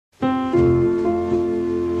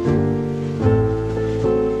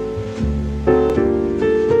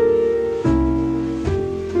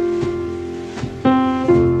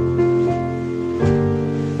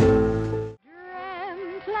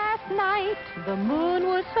The moon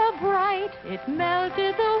was so bright, it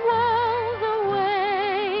melted the walls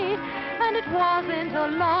away. And it wasn't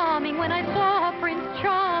alarming when I saw Prince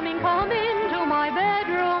Charming come into my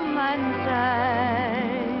bedroom and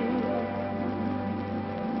say,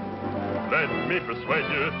 let me persuade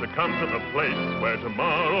you to come to the place where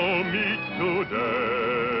tomorrow meets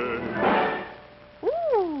today.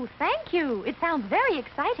 Ooh, thank you. It sounds very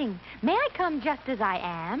exciting. May I come just as I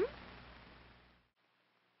am?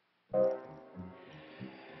 And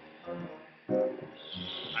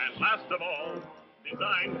last of all,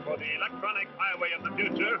 designed for the electronic highway of the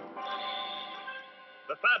future,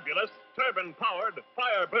 the fabulous turbine-powered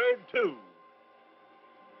Firebird 2.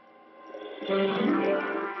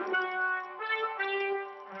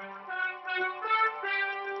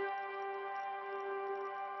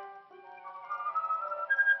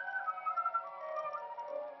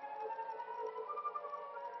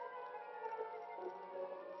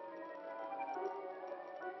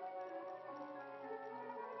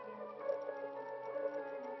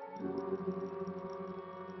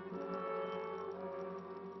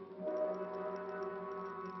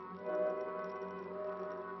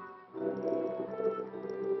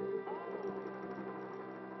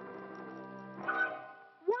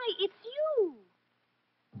 It's you.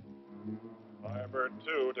 Firebird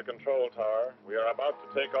 2 to Control Tower. We are about to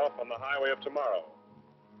take off on the highway of tomorrow.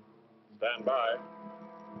 Stand by.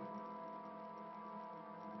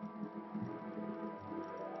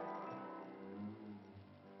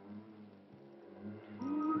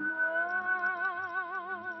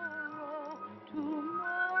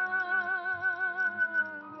 Tomorrow,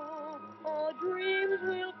 our dreams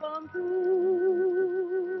will come true.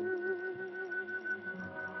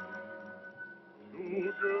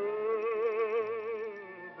 Together,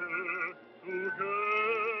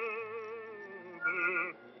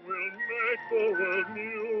 we'll make the world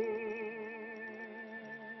new.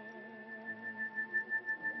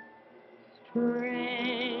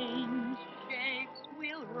 Strange shapes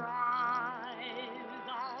will rise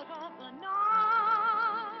out of the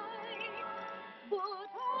night, but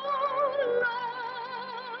our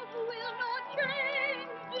love will not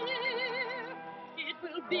change, dear. It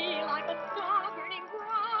will be like a star burning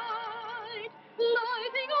bright,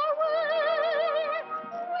 lighting our way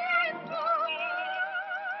when tomorrow.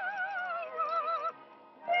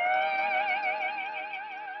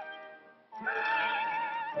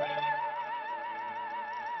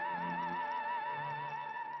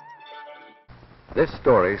 This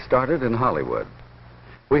story started in Hollywood.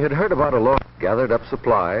 We had heard about a law, gathered up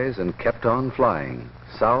supplies, and kept on flying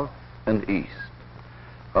south and east,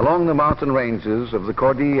 along the mountain ranges of the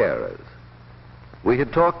Cordilleras. We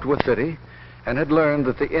had talked with the city and had learned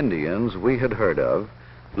that the Indians we had heard of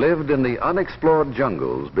lived in the unexplored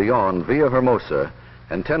jungles beyond Villahermosa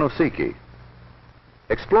and Tenosique.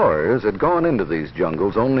 Explorers had gone into these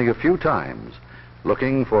jungles only a few times,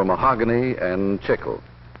 looking for mahogany and chicle.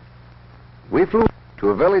 We flew to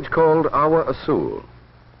a village called Awa Asul.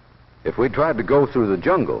 If we tried to go through the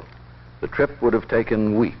jungle, the trip would have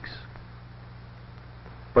taken weeks.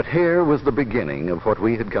 But here was the beginning of what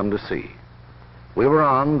we had come to see. We were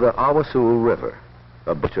on the Awasul River,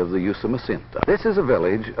 a branch of the Usumacinta. This is a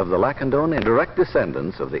village of the Lacandon and direct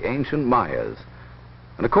descendants of the ancient Mayas.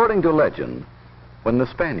 And according to legend, when the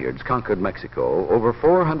Spaniards conquered Mexico over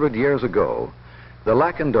 400 years ago, the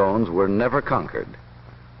Lacandons were never conquered.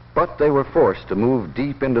 But they were forced to move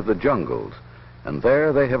deep into the jungles, and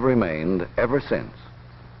there they have remained ever since.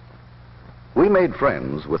 We made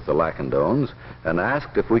friends with the Lacandons and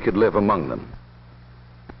asked if we could live among them.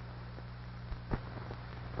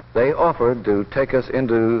 They offered to take us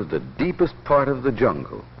into the deepest part of the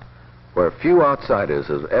jungle, where few outsiders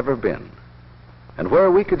have ever been, and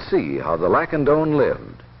where we could see how the Lacandon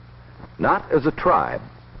lived, not as a tribe,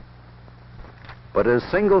 but as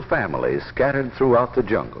single families scattered throughout the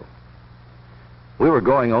jungle. We were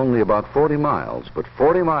going only about 40 miles, but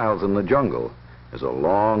 40 miles in the jungle is a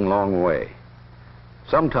long, long way.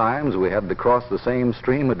 Sometimes we had to cross the same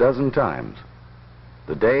stream a dozen times.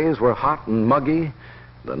 The days were hot and muggy,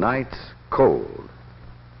 the nights cold.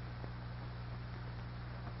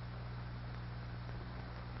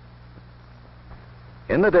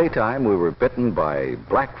 In the daytime, we were bitten by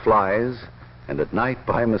black flies, and at night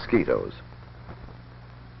by mosquitoes.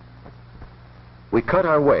 We cut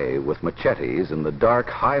our way with machetes in the dark,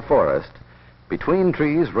 high forest between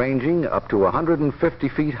trees ranging up to 150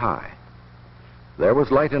 feet high. There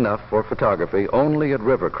was light enough for photography only at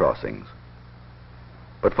river crossings.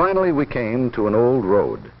 But finally we came to an old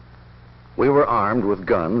road. We were armed with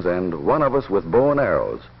guns and one of us with bow and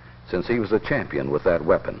arrows, since he was a champion with that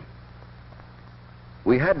weapon.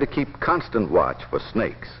 We had to keep constant watch for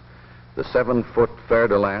snakes, the 7-foot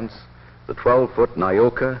fer-de-lance, the 12-foot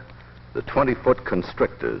nyoka, the 20-foot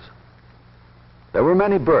constrictors. There were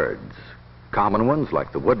many birds, common ones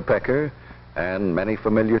like the woodpecker, and many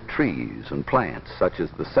familiar trees and plants, such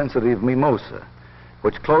as the sensitive mimosa,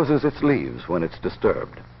 which closes its leaves when it's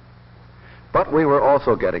disturbed. But we were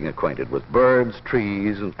also getting acquainted with birds,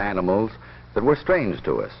 trees, and animals that were strange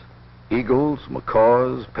to us. Eagles,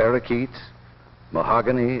 macaws, parakeets,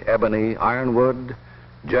 mahogany, ebony, ironwood,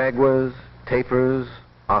 jaguars, tapirs,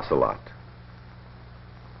 ocelot.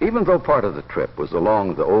 Even though part of the trip was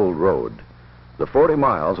along the old road, the 40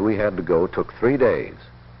 miles we had to go took 3 days.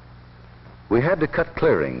 We had to cut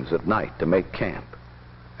clearings at night to make camp,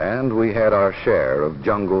 and we had our share of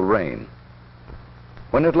jungle rain.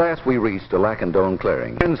 When at last we reached a Lacandone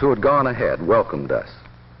clearing, friends who had gone ahead welcomed us.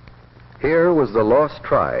 Here was the lost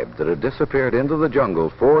tribe that had disappeared into the jungle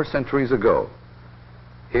 4 centuries ago.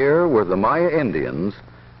 Here were the Maya Indians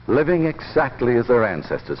living exactly as their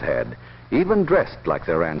ancestors had, even dressed like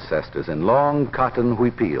their ancestors in long cotton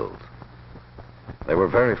huipiles. They were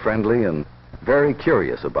very friendly and very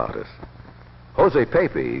curious about us. Jose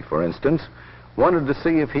Pepe, for instance, wanted to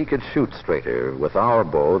see if he could shoot straighter with our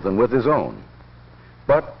bow than with his own.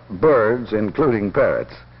 But birds, including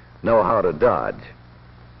parrots, know how to dodge.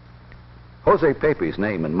 Jose Pepe's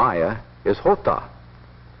name in Maya is Jota.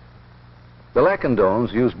 The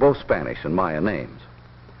Lacandones use both Spanish and Maya names.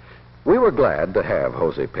 We were glad to have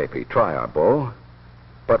Jose Pepe try our bow,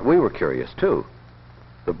 but we were curious too.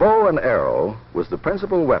 The bow and arrow was the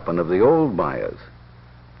principal weapon of the old Mayas,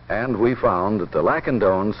 and we found that the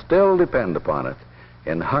Lacandones still depend upon it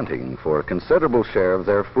in hunting for a considerable share of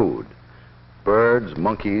their food: birds,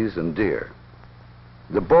 monkeys, and deer.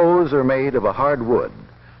 The bows are made of a hard wood,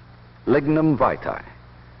 lignum vitae.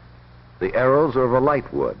 The arrows are of a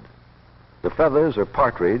light wood. The feathers are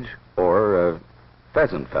partridge or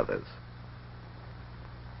pheasant feathers.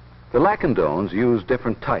 The Lacandones use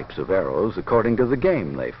different types of arrows according to the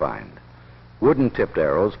game they find. Wooden-tipped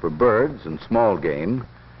arrows for birds and small game,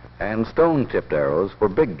 and stone-tipped arrows for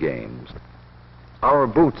big games. Our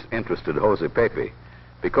boots interested Jose Pepe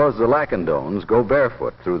because the Lacandones go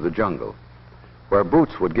barefoot through the jungle, where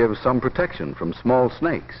boots would give some protection from small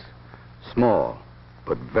snakes. Small,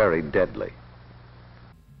 but very deadly.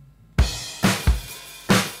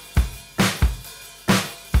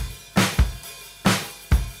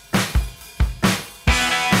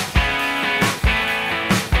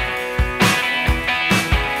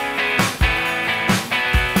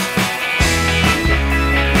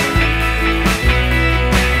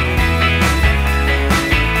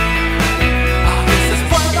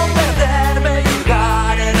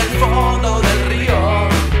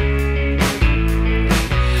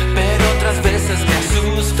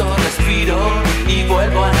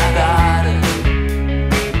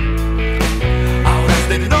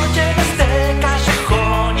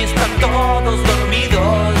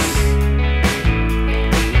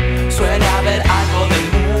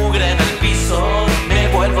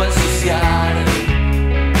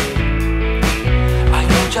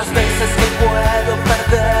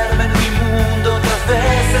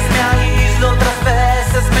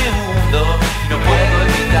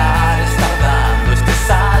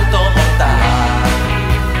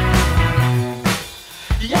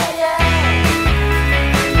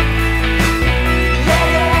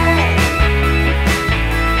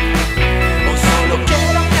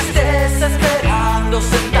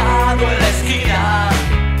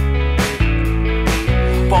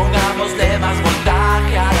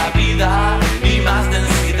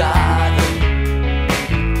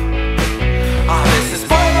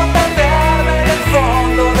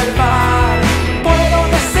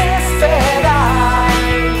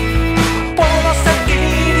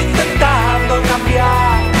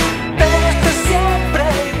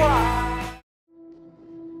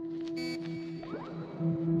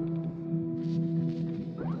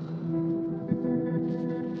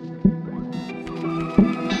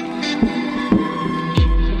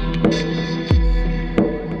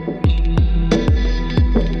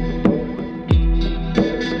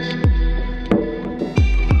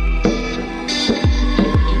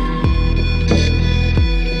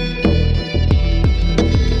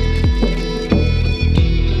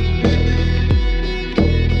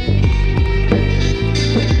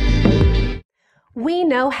 We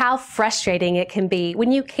know how frustrating it can be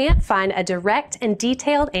when you can't find a direct and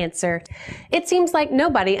detailed answer. It seems like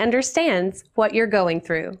nobody understands what you're going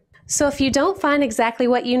through. So if you don't find exactly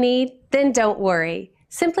what you need, then don't worry.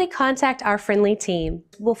 Simply contact our friendly team.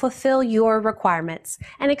 We'll fulfill your requirements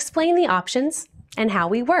and explain the options and how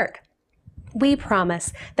we work. We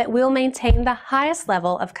promise that we'll maintain the highest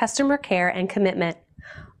level of customer care and commitment.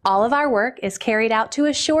 All of our work is carried out to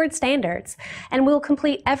assured standards, and we'll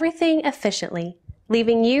complete everything efficiently,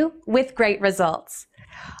 leaving you with great results.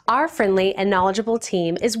 Our friendly and knowledgeable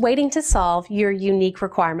team is waiting to solve your unique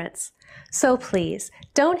requirements. So please,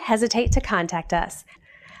 don't hesitate to contact us.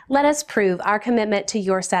 Let us prove our commitment to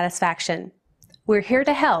your satisfaction. We're here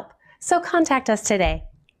to help, so contact us today.